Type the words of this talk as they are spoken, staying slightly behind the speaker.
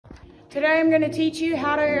Today I'm going to teach you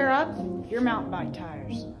how to air up your mountain bike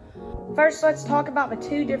tires. First, let's talk about the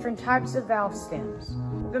two different types of valve stems.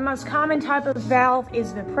 The most common type of valve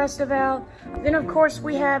is the Presta valve. Then of course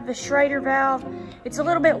we have the Schrader valve. It's a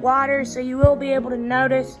little bit wider, so you will be able to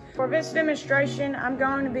notice. For this demonstration, I'm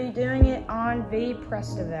going to be doing it on the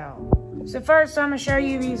Presta valve. So first I'm going to show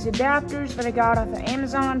you these adapters that I got off of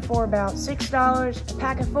Amazon for about $6, a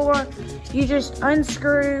pack of 4. You just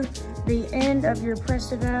unscrew the end of your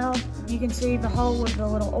Presta valve. You can see the hole with the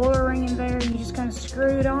little oil ring in there, and you just kind of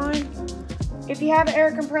screw it on. If you have an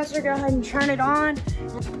air compressor, go ahead and turn it on.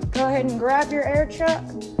 Go ahead and grab your air chuck.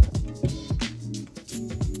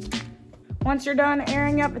 Once you're done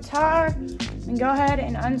airing up the tire, then go ahead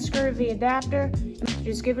and unscrew the adapter.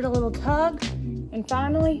 Just give it a little tug, and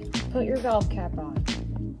finally, put your valve cap on.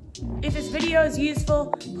 If this video is useful,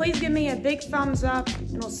 please give me a big thumbs up,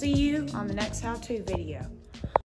 and we'll see you on the next how-to video.